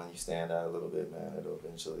original and you stand out a little bit, man, it'll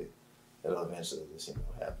eventually just, you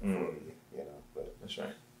know, happen for you, you know. But that's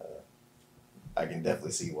right. I can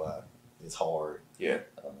definitely see why it's hard. Yeah.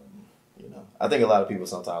 You know, I think a lot of people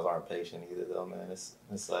sometimes aren't patient either, though, man. It's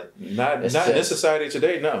like not in this society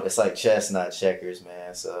today. No, it's like chess, not checkers,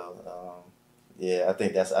 man. So, yeah, I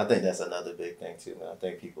think that's another big thing too, man. I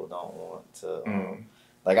think people don't want to.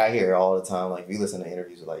 Like I hear all the time, like if you listen to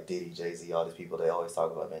interviews with like Diddy, Jay-Z, all these people, they always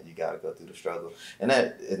talk about, man, you got to go through the struggle,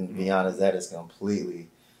 and be honest, that is completely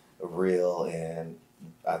real. And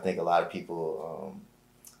I think a lot of people,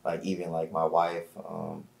 like even like my wife,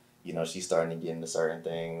 you know, she's starting to get into certain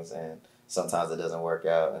things and sometimes it doesn't work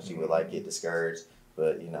out and she would like get discouraged,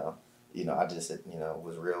 but you know, you know, I just, you know,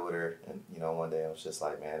 was real with her. And, you know, one day I was just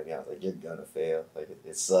like, man, to be honest, like, you're going to fail. Like,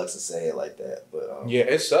 it sucks to say it like that. But yeah,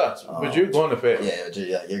 it sucks. But you're going to fail.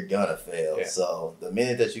 Yeah, you're going to fail. Yeah. So the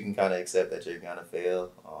minute that you can kind of accept that you're going to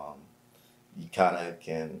fail, you kind of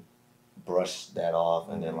can brush that off.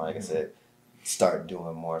 And then, like I said, start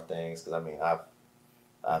doing more things. Because, I mean,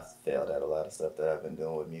 I've failed at a lot of stuff that I've been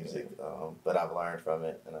doing with music, but I've learned from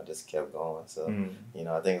it, and I just kept going. So, you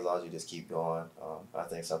know, I think as long as you just keep going, I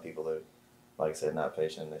think some people are, like I said, not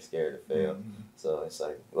patient. They're scared to fail. So it's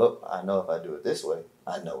like, well, I know if I do it this way,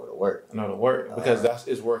 I know it'll work. I know it'll work because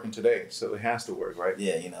it's working today, so it has to work, right?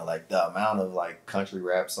 Yeah, you know, like the amount of like country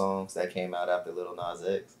rap songs that came out after Lil Nas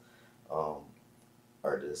X,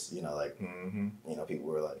 are just, you know, like, you know, people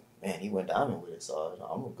were like, man, he went diamond with it, so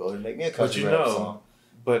I'm gonna go ahead and make me a country rap song.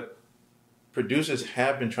 But producers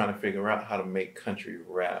have been trying to figure out how to make country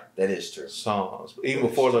rap. That is true. Songs, even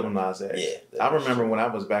before Lil Nas X. Yeah, I remember when I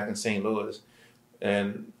was back in St. Louis,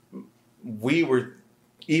 and we were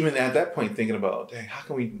even at that point thinking about, dang, how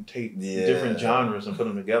can we take different genres and put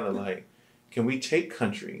them together? Like, can we take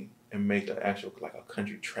country and make an actual like a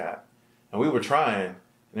country trap? And we were trying,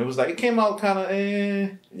 and it was like it came out kind of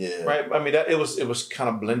right. I mean, it was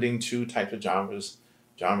kind of blending two types of genres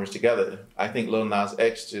together. I think Lil Nas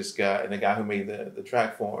X just got, and the guy who made the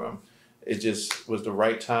track for him, it just was the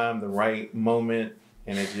right time, the right moment,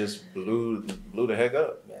 and it just blew the heck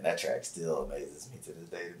up. Man, that track still amazes me to this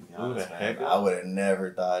day, to be honest, man. I would have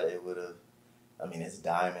never thought it would have. I mean, it's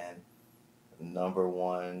Diamond,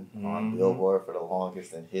 #1 on Billboard for the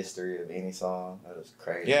longest in history of any song. That was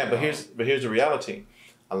crazy. Yeah, but here's the reality.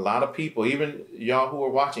 A lot of people, even y'all who are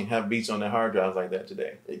watching, have beats on their hard drives like that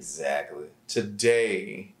today. Exactly.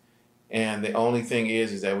 Today. And the only thing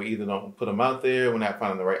is that we either don't put them out there, we're not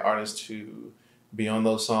finding the right artists to be on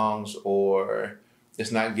those songs, or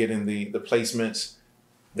it's not getting the placements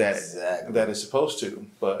that it's supposed to.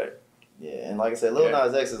 But yeah, and like I said, Lil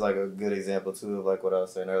Nas X is like a good example too of like what I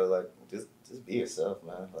was saying earlier. Like just be yourself,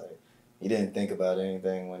 man. Like he didn't think about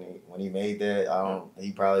anything when he made that.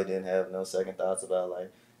 He probably didn't have no second thoughts about like,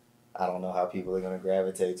 I don't know how people are gonna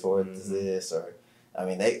gravitate towards this, or I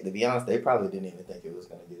mean, to be honest, they probably didn't even think it was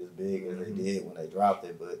gonna get as big as they did when they dropped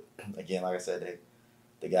it. But again, like I said,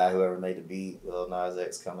 the guy whoever made the beat, Lil Nas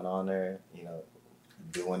X, coming on there, you know,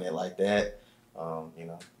 doing it like that, you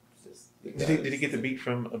know, just did he get the beat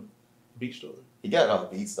from a beat store? He got it off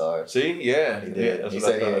BeatStars. See, yeah, he did. Yeah, he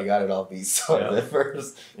said he got it off BeatStars at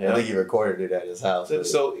first. I think he recorded it at his house.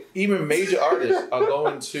 So even major artists are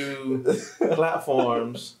going to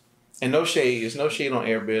platforms, and no shade. There's no shade on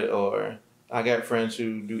Airbit, or I got friends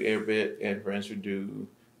who do Airbit and friends who do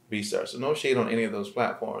BeatStars. So no shade on any of those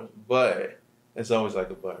platforms, but it's always like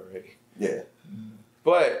a but, right? Yeah.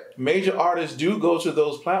 But major artists do go to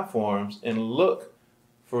those platforms and look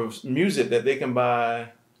for music that they can buy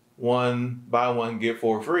one, get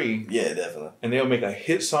for free. Yeah, definitely. And they'll make a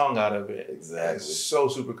hit song out of it. Exactly. It's so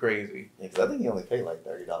super crazy. Yeah, because I think he only paid like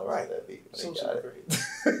 $30 for that beat. So super crazy.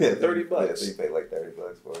 Yeah, $30. Yeah, so he paid like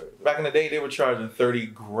 $30 for it. Back in the day, they were charging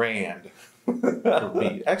 $30,000 per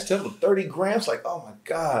beat. X Temple, 30 grams. Like, oh my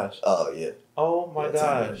gosh. Oh yeah. Oh my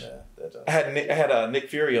gosh. I had Nick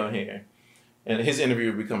Fury on here, and his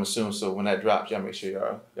interview will be coming soon. So when that drops, y'all make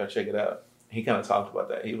sure y'all check it out. He kind of talked about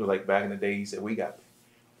that. He was like, back in the day, he said we got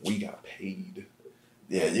paid.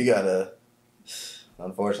 Yeah, you gotta.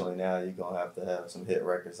 Unfortunately, now you're gonna have to have some hit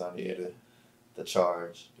records on you to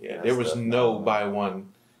charge. Yeah, there was no buy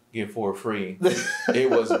one get four free. It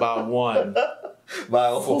was buy one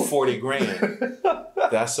for $40,000.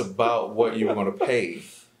 That's about what you were gonna pay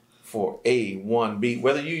for one beat,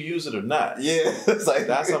 whether you use it or not. Yeah, it's like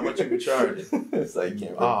that's how much you were charging. It's like you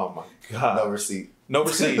can't. Oh my god, no receipt. No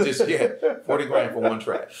receipt. Just $40,000 for one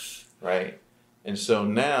track, right? And so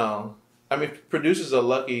now, I mean, producers are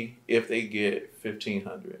lucky if they get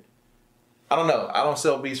 $1,500. I don't know. I don't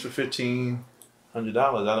sell beats for $1,500. I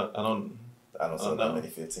don't sell that many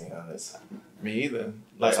 $1,500s. Me either.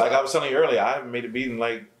 Like I was telling you earlier, I haven't made a beat in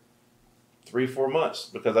like 3-4 months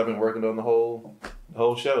because I've been working on the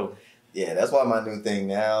whole show. Yeah, that's why my new thing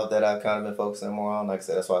now that I've kind of been focusing more on, like I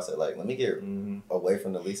said, that's why I said, like, let me get away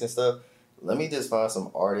from the leasing stuff. Let me just find some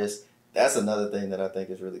artists. That's another thing that I think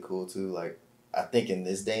is really cool too. Like, I think in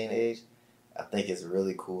this day and age, I think it's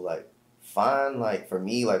really cool. Like, find, like, for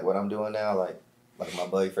me, like, what I'm doing now, like my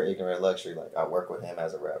buddy for Ignorant Luxury, like, I work with him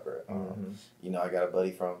as a rapper. You know, I got a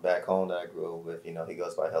buddy from back home that I grew up with. You know, he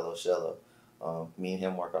goes by Hello Shello. Me and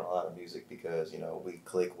him work on a lot of music because, you know, we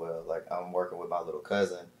click well. Like, I'm working with my little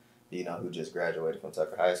cousin, you know, who just graduated from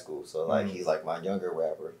Tucker High School. So, like, he's, like, my younger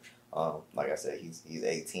rapper. Like I said, he's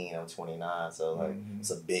 18, I'm 29, so like Mm-hmm.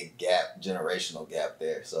 it's a big gap, generational gap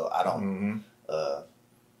there. So I don't,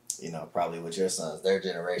 Mm-hmm. probably with your sons, their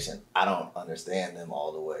generation, I don't understand them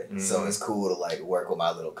all the way. Mm-hmm. So it's cool to like work with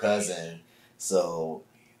my little cousin, so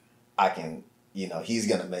I can, he's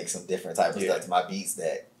gonna make some different type of stuff to my beats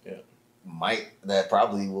that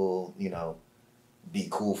probably will, be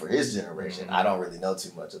cool for his generation. Mm-hmm. I don't really know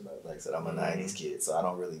too much about, like I said, I'm a Mm-hmm. 90s kid, so I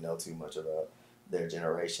don't really know too much about their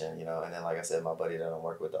generation, and then like I said, my buddy that I'm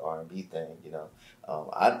working with the R&B thing,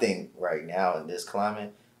 I think right now in this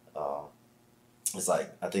climate, it's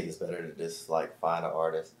like, I think it's better to just like find an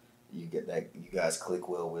artist you get that you guys click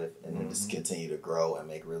well with, and then just continue to grow and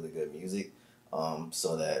make really good music,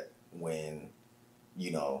 so that when,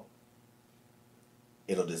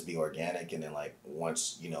 it'll just be organic, and then like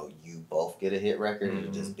once you both get a hit record,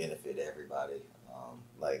 it'll just benefit everybody.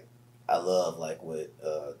 Like I love like what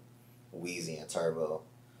Weezy and Turbo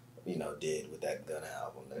did with that Gunna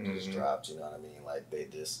album that just dropped. You know what I mean? Like they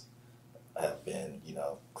just have been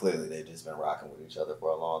clearly they've just been rocking with each other for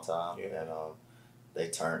a long time, and they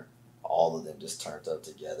turned all of them just turned up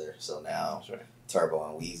together. So now Turbo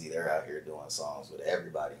and Weezy, they're out here doing songs with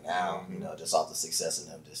everybody now, just off the success of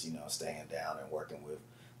them just, staying down and working with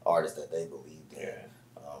artists that they believed in.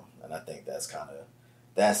 And I think that's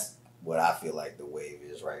what I feel like the wave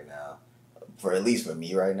is right now. For at least for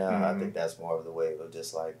me right now, I think that's more of the wave of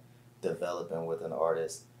just like developing with an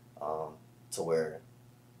artist, to where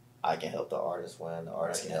I can help the artist win, the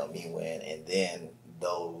artist can help me win, and then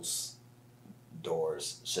those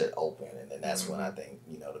doors should open, and then that's when I think,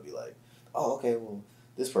 to be like, oh, okay, well,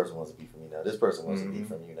 this person wants to be from you now. This person wants to be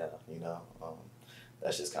from you now.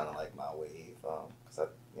 That's just kind of like my wave. Because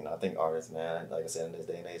I think artists, man, like I said, in this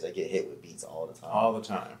day and age, they get hit with beats all the time. All the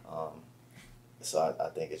time. So I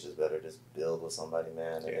think it's just better to just build with somebody,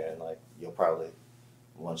 man, and then like you'll probably,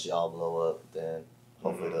 once y'all blow up, then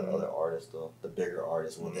hopefully the other artists, the bigger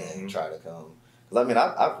artists, will then try to come. Because I mean,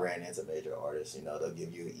 I've ran into major artists. They'll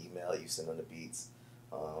give you an email, you send them the beats.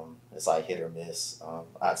 It's like hit or miss.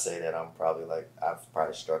 I'd say that I've probably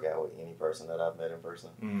struck out with any person that I've met in person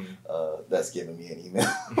that's given me an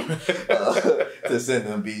email to send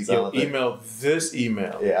them beats. Email this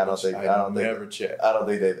email. Yeah, I don't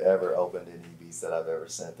think they've ever opened any beats that I've ever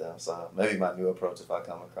sent them. So maybe my new approach, if I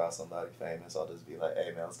come across somebody famous, I'll just be like,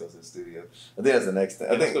 "Hey man, let's go to the studio." I think that's the next thing.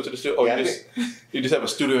 Let's go to the studio. You just have a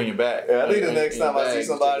studio in your back. Yeah, I think the next time I see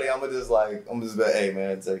somebody, I'm gonna just be like, "Hey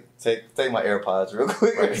man, take my AirPods real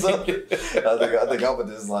quick or something." I think I'm gonna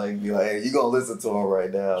just like be like, "Hey, you gonna listen to them right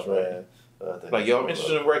now, man?" Like, yo, I'm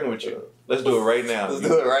interested in working with you. Let's do it right now. Let's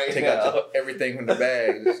do it right now. Take out everything from the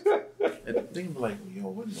bag. And they can be like, yo,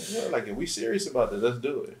 what in the world? Like, if we serious about this, let's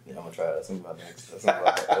do it. Yeah, I'm gonna try that. That's gonna be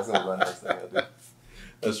my next thing I do.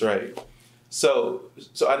 That's right. So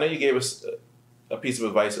I know you gave us a piece of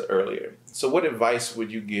advice earlier. So what advice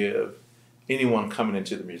would you give anyone coming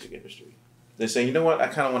into the music industry? They're saying, you know what, I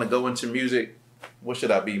kind of want to go into music. What should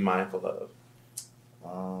I be mindful of?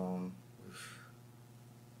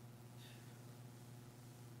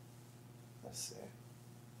 Let's see.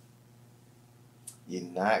 You're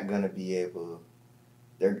not gonna be able.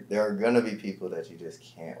 There are gonna be people that you just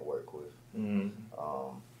can't work with.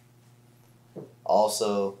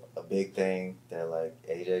 Also, a big thing that like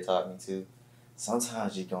AJ taught me to.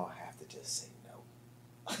 Sometimes you're gonna have to just say no.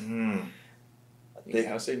 You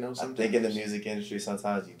gotta say no sometimes. I think in the music industry,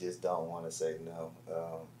 sometimes you just don't want to say no.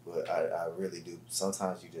 But I really do.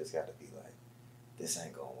 Sometimes you just got to be like, this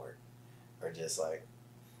ain't gonna work, or just like,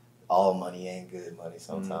 all money ain't good money.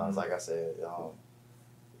 Sometimes, like I said,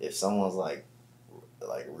 if someone's like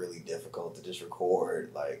really difficult to just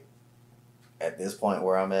record, like at this point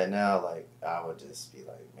where I'm at now, like I would just be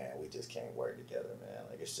like, man, we just can't work together, man.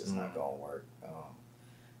 Like it's just not gonna work.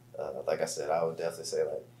 Like I said, I would definitely say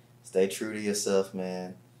like, stay true to yourself,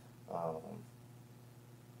 man.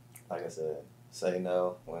 Like I said, say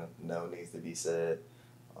no when no needs to be said.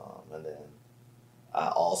 And then I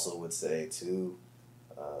also would say too,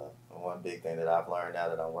 one big thing that I've learned now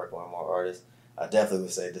that I'm working with more artists, I definitely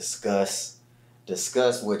would say discuss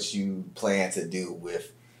what you plan to do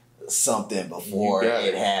with something before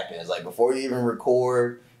it happens. Like before you even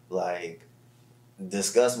record, like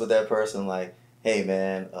discuss with that person like, hey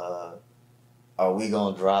man, are we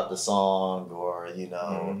gonna drop the song, or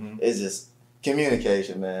it's just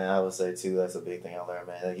communication, man. I would say too, that's a big thing I learned,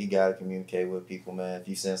 man. Like you gotta communicate with people, man. If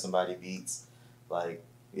you send somebody beats, like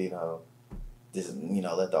just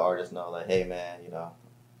let the artist know, like, hey man,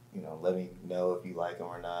 let me know if you like them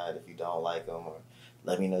or not. If you don't like them, or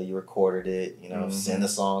let me know you recorded it. You know, send the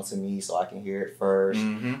song to me so I can hear it first.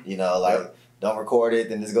 Mm-hmm. You know, like, don't record it,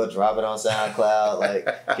 then just go drop it on SoundCloud. Like,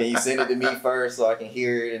 can you send it to me first so I can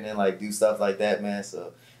hear it, and then, like, do stuff like that, man?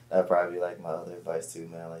 So that'd probably be, like, my other advice, too,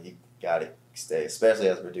 man. Like, you gotta stay, especially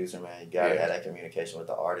as a producer, man, you gotta have that communication with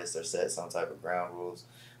the artist or set some type of ground rules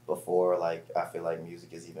before, like, I feel like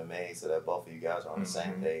music is even made so that both of you guys are on the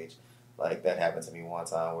same page. Like, that happened to me one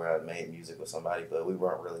time where I made music with somebody, but we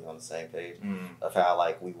weren't really on the same page of how,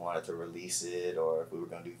 like, we wanted to release it, or if we were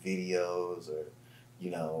going to do videos, or,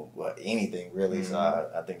 you know, anything really. So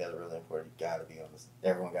I think that's really important. You got to be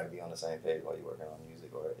everyone got to be on the same page while you're working on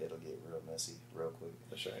music, or it'll get real messy real quick.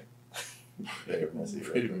 That's right.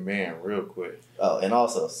 Real quick. Oh, and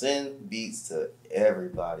also send beats to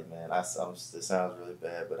everybody, man. It sounds really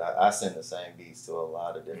bad, but I send the same beats to a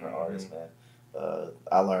lot of different artists, man.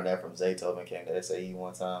 I learned that from Zaytoven, came to SAE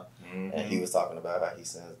one time, and he was talking about how he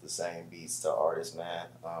sends the same beats to artists, man.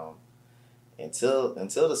 Until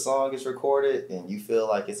the song is recorded and you feel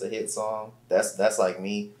like it's a hit song, that's like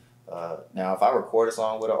me. Now, if I record a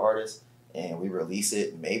song with an artist and we release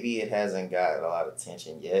it, maybe it hasn't got a lot of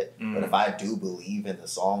attention yet, but if I do believe in the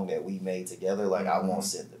song that we made together, like, I won't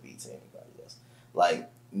send the beat to anybody else. Like,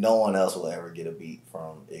 no one else will ever get a beat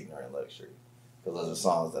from Ignorant Luxury. Because those are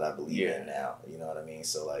songs that I believe in now. You know what I mean?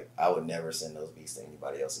 So, like, I would never send those beats to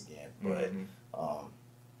anybody else again. But,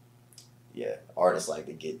 artists like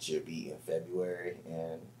to get your beat in February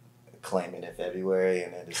and claim it in February,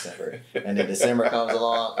 and then December comes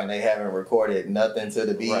along and they haven't recorded nothing to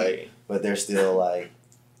the beat, but they're still like,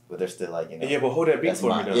 you know. Yeah, but hold that beat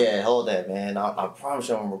for me, though. Yeah, hold that, man. I promise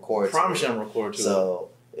you I'm going to record. Promise you I'm going to record, too. So,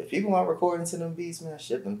 if people aren't recording to them beats, man,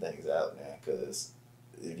 ship them things out, man, because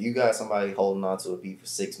if you got somebody holding on to a beat for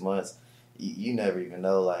 6 months, you never even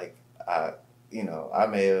know. Like, I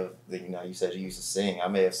may have, you said you used to sing. I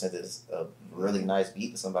may have sent a really nice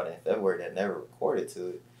beat to somebody in February that never recorded to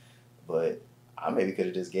it, but I maybe could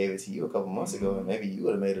have just gave it to you a couple months ago, and maybe you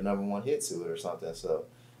would have made a #1 hit to it or something. So,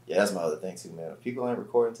 yeah, that's my other thing too, man. If people ain't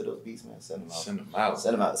recording to those beats, man, send them out.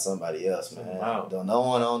 Send them out to somebody else, man. Don't no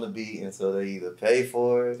one own the beat until they either pay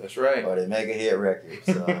for it, that's right, or they make a hit record.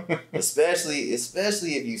 So, especially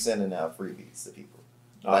if you sending out free beats to people,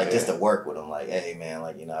 just to work with them. Like, hey, man,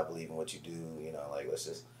 like, you know, I believe in what you do. You know, like, let's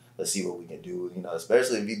see what we can do. You know,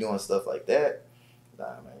 especially if you're doing stuff like that.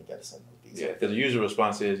 Nah, man, you gotta send those beats. Yeah, because the usual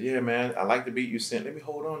response is, yeah, man, I like the beat you sent. Let me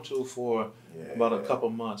hold on to it for about a couple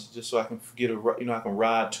months, just so I can I can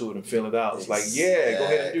ride to it and fill it out. It's like, go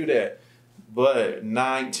ahead and do that. But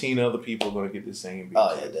 19 other people are going to get the same beat.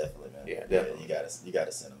 Oh, yeah, definitely, man. Yeah, definitely. Yeah, you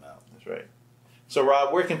gotta send them out. That's right. So,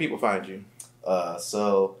 Rob, where can people find you?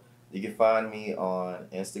 So you can find me on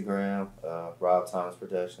Instagram, Rob Thomas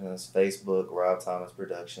Productions, Facebook, Rob Thomas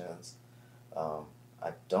Productions.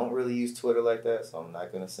 I don't really use Twitter like that, so I'm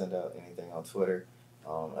not going to send out anything on Twitter.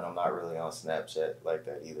 And I'm not really on Snapchat like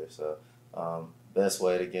that either. So best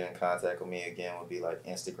way to get in contact with me again would be like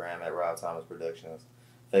Instagram at Rob Thomas Productions,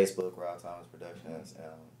 Facebook Rob Thomas Productions,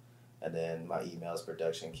 and then my email is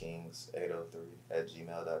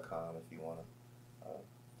productionkings803@gmail.com if you want to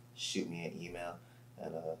shoot me an email.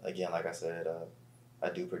 And again, like I said, I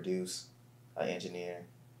do produce, I engineer.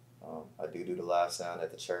 I do the live sound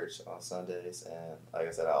at the church on Sundays, and like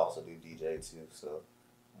I said, I also do DJ too. So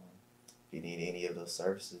if you need any of those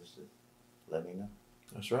services, just let me know.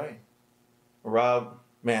 That's right. Rob,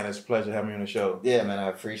 man, it's a pleasure having you on the show. Yeah, man, I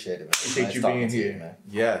appreciate it, man. Appreciate you being here. Man.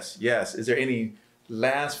 Yes. Is there any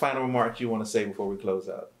last final remarks you want to say before we close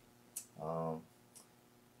out?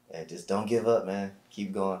 Just don't give up, man.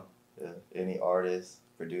 Keep going. Any artists,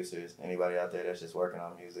 producers, anybody out there that's just working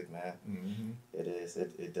on music, man.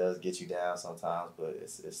 It does get you down sometimes, but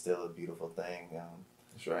it's still a beautiful thing.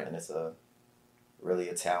 That's right. And it's really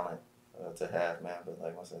a talent to have, man. But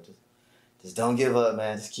like I said, just don't give up,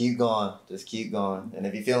 man. Just keep going. And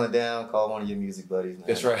if you're feeling down, call one of your music buddies, man.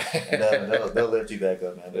 That's right. And they'll lift you back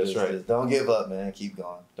up, man. That's right. Just don't give up, man. Keep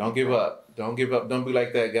going. Don't give up. Don't give up. Don't be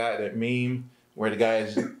like that guy, that meme where the guy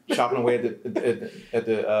is chopping away at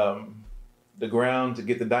the ground to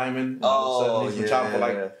get the diamond. And he's been chopping for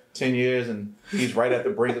like 10 years, and he's right at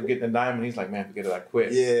the brink of getting the diamond. He's like, man, forget it, I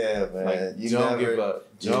quit. Yeah, man. Like, don't give up.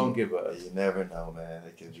 Don't give up. You never know, man.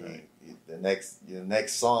 It could be the next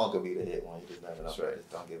song could be the hit one. You just never know. That's right. Just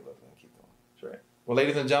don't give up, man. Keep going. That's right. Well,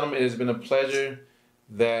 ladies and gentlemen, it has been a pleasure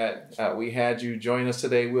that we had you join us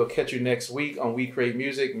today. We'll catch you next week on We Create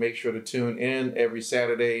Music. Make sure to tune in every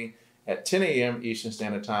Saturday at 10 a.m. Eastern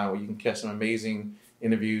Standard Time, where you can catch some amazing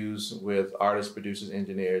interviews with artists, producers,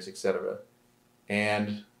 engineers, etc.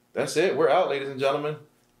 And that's it. We're out, ladies and gentlemen.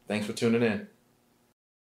 Thanks for tuning in.